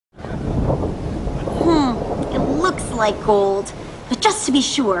like gold, but just to be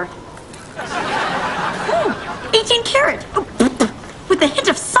sure. 18 karat, with a hint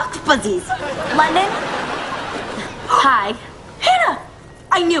of sock fuzzies. London? Hi. Hannah!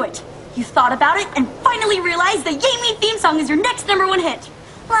 I knew it. You thought about it and finally realized the Yay Me theme song is your next #1 hit.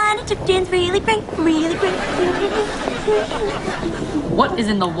 Lana took dance really great, really great. What is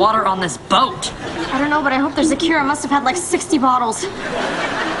in the water on this boat? I don't know, but I hope there's a cure. I must have had like 60 bottles.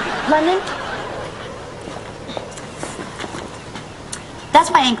 London? That's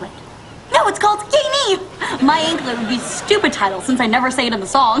my anklet. No, it's called Yay Me! My anklet would be a stupid title since I never say it in the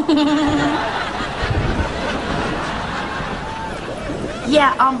song.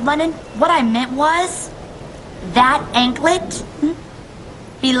 Yeah, London, what I meant was, that anklet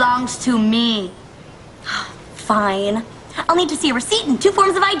belongs to me. Fine. I'll need to see a receipt and 2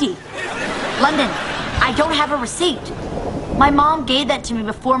 forms of ID. London, I don't have a receipt. My mom gave that to me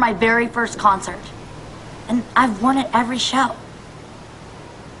before my very first concert. And I've worn it every show.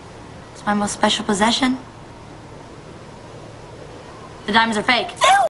 It's my most special possession. The diamonds are fake.